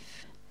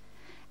life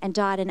and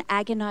died an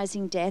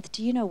agonizing death,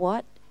 do you know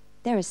what?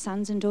 There are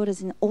sons and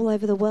daughters all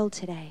over the world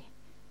today,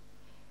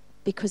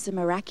 because the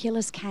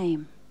miraculous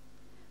came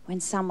when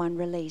someone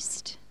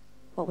released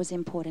what was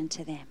important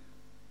to them.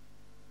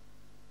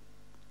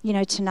 You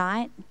know,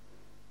 tonight,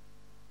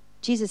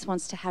 Jesus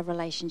wants to have a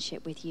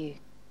relationship with you.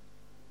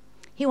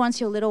 He wants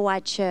your little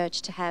white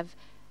church to have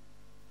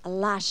a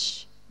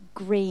lush,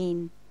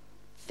 green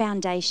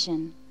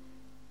foundation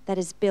that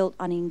is built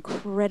on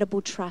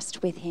incredible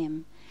trust with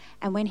him.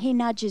 And when he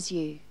nudges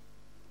you,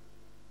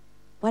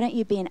 why don't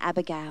you be an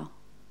Abigail?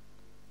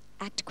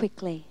 Act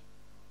quickly,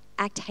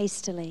 act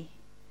hastily,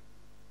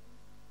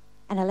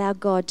 and allow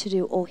God to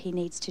do all he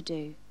needs to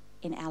do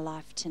in our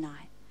life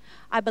tonight.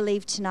 I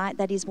believe tonight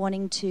that he's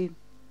wanting to,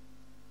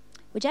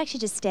 would you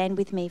actually just stand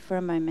with me for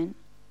a moment?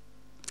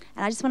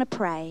 And I just want to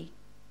pray.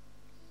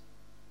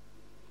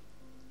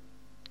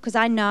 Because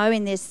I know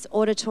in this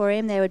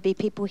auditorium there would be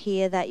people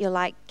here that you're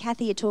like,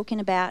 Kathy, you're talking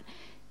about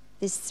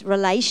this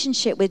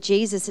relationship with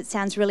Jesus. It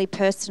sounds really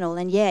personal.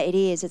 And yeah, it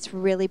is. It's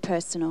really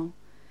personal.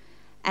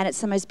 And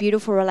it's the most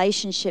beautiful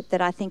relationship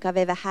that I think I've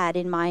ever had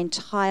in my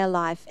entire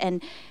life.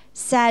 And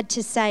sad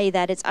to say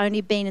that it's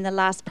only been in the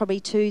last probably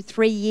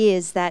 2-3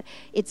 years that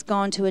it's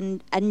gone to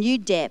a new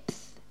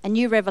depth, a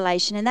new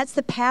revelation. And that's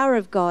the power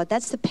of God.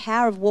 That's the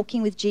power of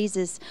walking with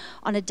Jesus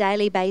on a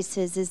daily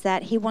basis, is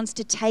that he wants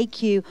to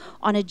take you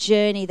on a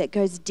journey that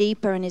goes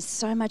deeper and is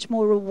so much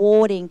more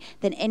rewarding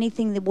than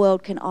anything the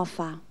world can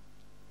offer.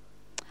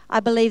 I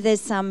believe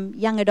there's some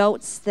young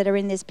adults that are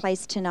in this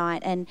place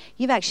tonight, and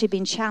you've actually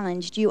been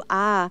challenged. You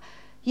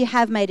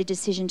have made a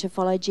decision to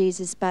follow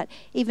Jesus, but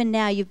even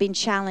now you've been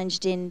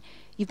challenged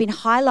you've been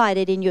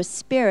highlighted in your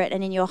spirit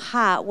and in your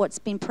heart what's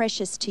been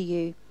precious to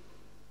you.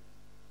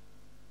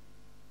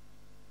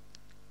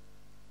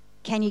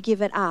 Can you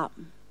give it up?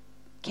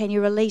 Can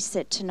you release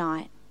it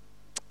tonight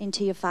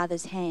into your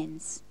Father's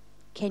hands?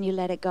 Can you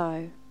let it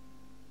go?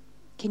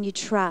 Can you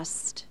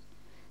trust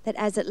that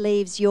as it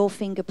leaves your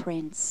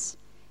fingerprints,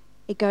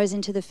 it goes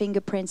into the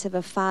fingerprints of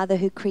a Father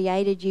who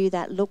created you,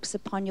 that looks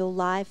upon your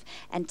life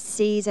and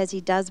sees, as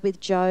he does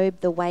with Job,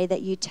 the way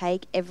that you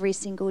take every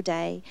single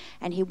day,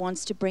 and he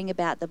wants to bring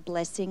about the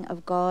blessing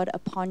of God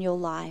upon your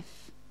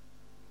life.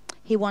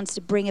 He wants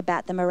to bring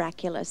about the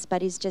miraculous,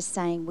 but he's just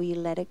saying, will you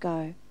let it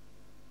go?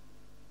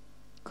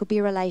 Could be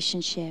a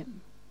relationship,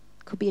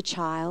 could be a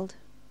child,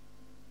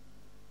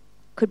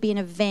 could be an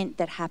event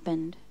that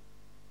happened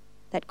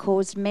that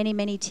caused many,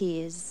 many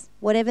tears.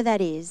 Whatever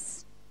that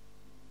is,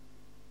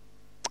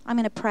 I'm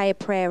going to pray a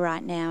prayer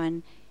right now,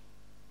 and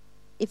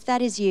if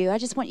that is you, I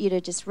just want you to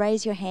just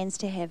raise your hands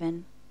to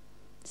heaven.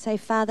 Say,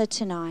 Father,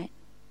 tonight,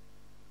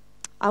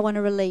 I want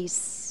to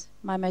release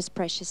my most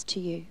precious to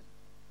you.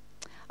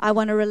 I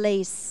want to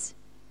release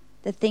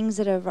the things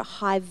that are of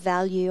high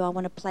value. I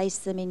want to place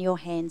them in your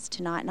hands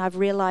tonight, and I've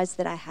realized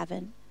that I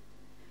haven't.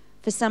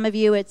 For some of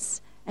you,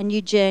 it's a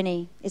new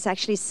journey. It's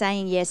actually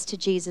saying yes to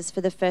Jesus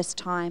for the first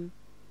time.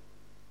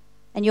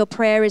 And your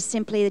prayer is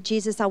simply that,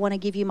 Jesus, I want to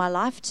give you my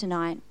life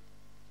tonight.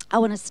 I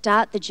want to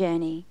start the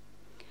journey.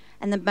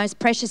 And the most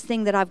precious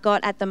thing that I've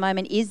got at the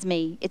moment is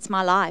me. It's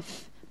my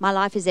life. My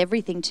life is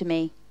everything to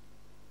me.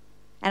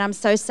 And I'm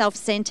so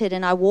self-centered,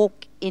 and I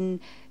walk in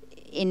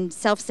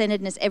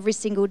self-centeredness every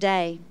single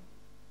day.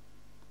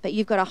 But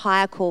you've got a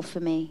higher call for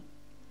me,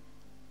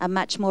 a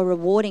much more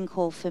rewarding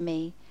call for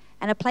me,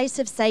 and a place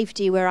of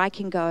safety where I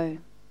can go,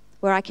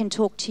 where I can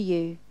talk to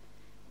you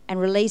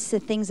and release the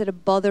things that are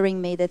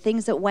bothering me, the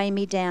things that weigh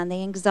me down,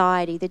 the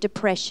anxiety, the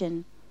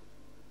depression,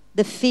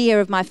 the fear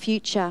of my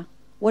future.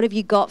 What have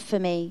you got for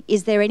me?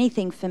 Is there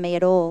anything for me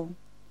at all?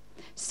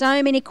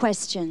 So many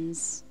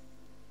questions,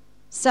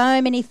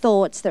 so many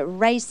thoughts that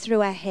race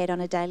through our head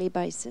on a daily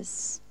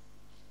basis.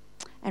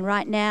 And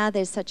right now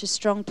there's such a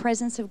strong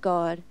presence of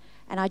God,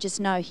 and I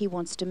just know he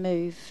wants to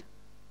move.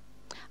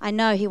 I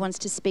know he wants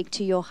to speak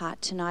to your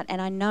heart tonight,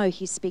 and I know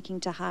he's speaking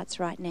to hearts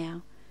right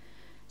now.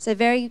 So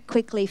very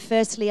quickly,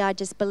 firstly, I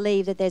just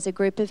believe that there's a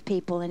group of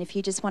people, and if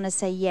you just want to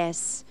say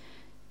yes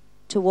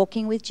to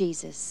walking with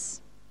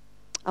Jesus,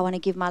 I want to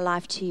give my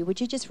life to you.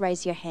 Would you just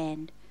raise your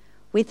hand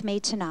with me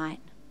tonight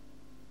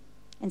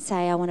and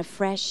say, I want a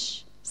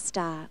fresh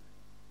start.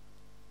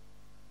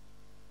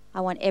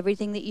 I want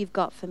everything that you've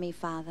got for me,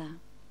 Father.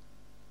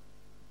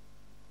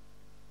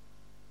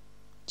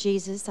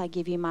 Jesus, I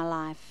give you my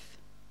life.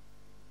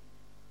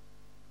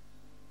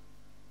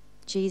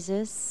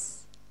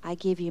 Jesus, I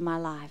give you my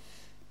life.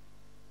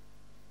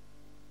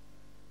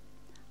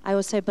 I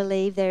also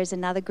believe there is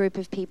another group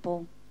of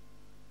people,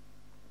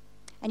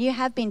 and you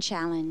have been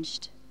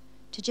challenged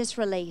to just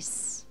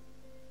release,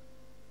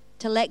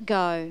 to let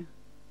go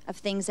of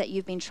things that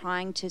you've been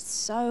trying to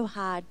so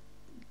hard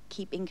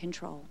keep in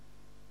control.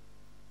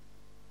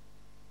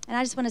 And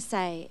I just want to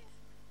say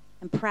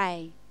and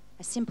pray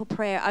a simple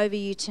prayer over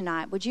you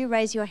tonight. Would you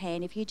raise your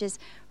hand? If you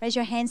just raise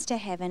your hands to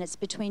heaven, it's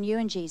between you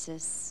and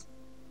Jesus.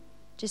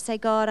 Just say,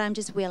 God, I'm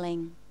just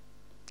willing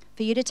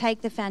for you to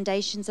take the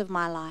foundations of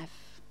my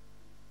life.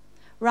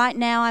 Right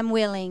now, I'm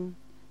willing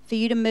for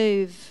you to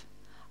move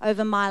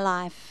over my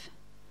life.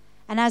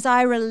 And as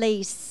I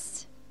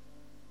release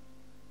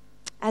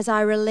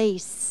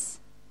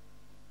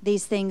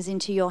these things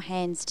into your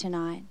hands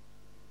tonight,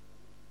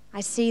 I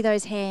see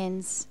those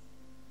hands.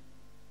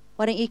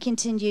 Why don't you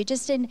continue?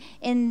 Just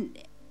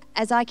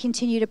as I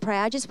continue to pray,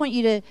 I just want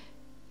you to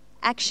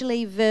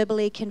actually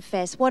verbally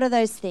confess. What are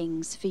those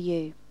things for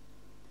you?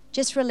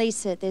 Just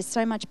release it. There's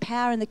so much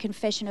power in the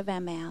confession of our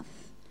mouth.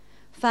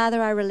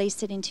 Father, I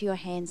release it into your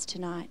hands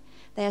tonight.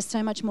 They are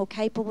so much more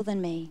capable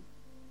than me.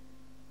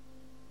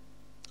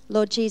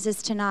 Lord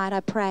Jesus, tonight I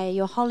pray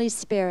your Holy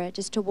Spirit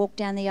just to walk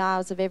down the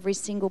aisles of every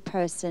single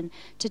person,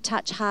 to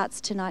touch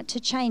hearts tonight, to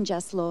change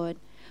us, Lord.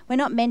 We're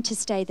not meant to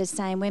stay the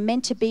same. We're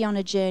meant to be on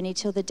a journey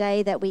till the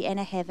day that we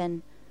enter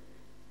heaven.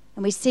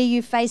 And we see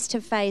you face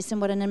to face,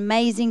 and what an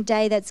amazing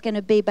day that's going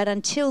to be. But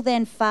until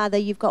then, Father,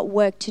 you've got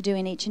work to do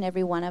in each and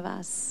every one of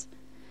us.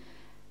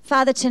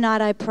 Father,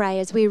 tonight I pray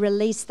as we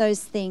release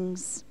those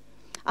things.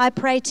 I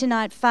pray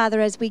tonight,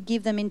 Father, as we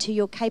give them into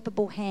your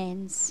capable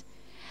hands,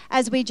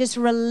 as we just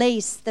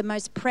release the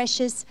most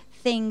precious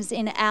things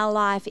in our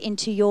life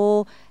into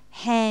your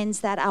hands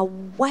that are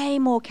way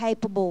more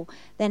capable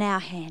than our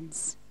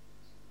hands.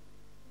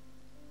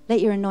 Let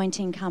your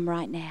anointing come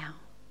right now.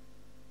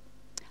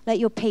 Let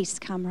your peace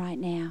come right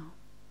now.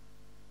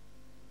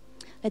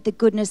 Let the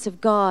goodness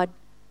of God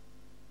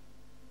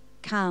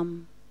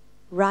come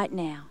right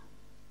now.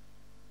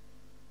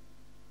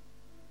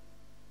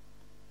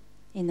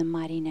 In the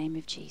mighty name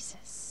of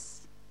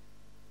Jesus.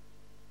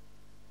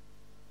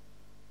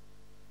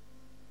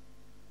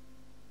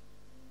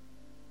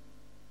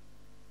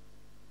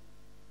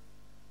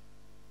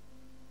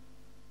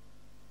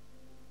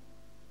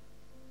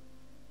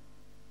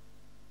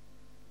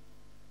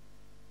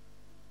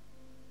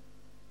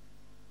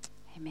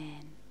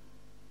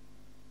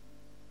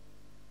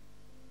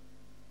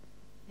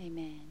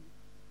 Amen.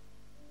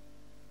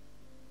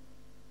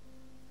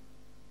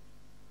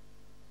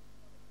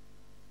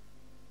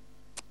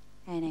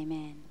 And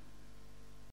amen.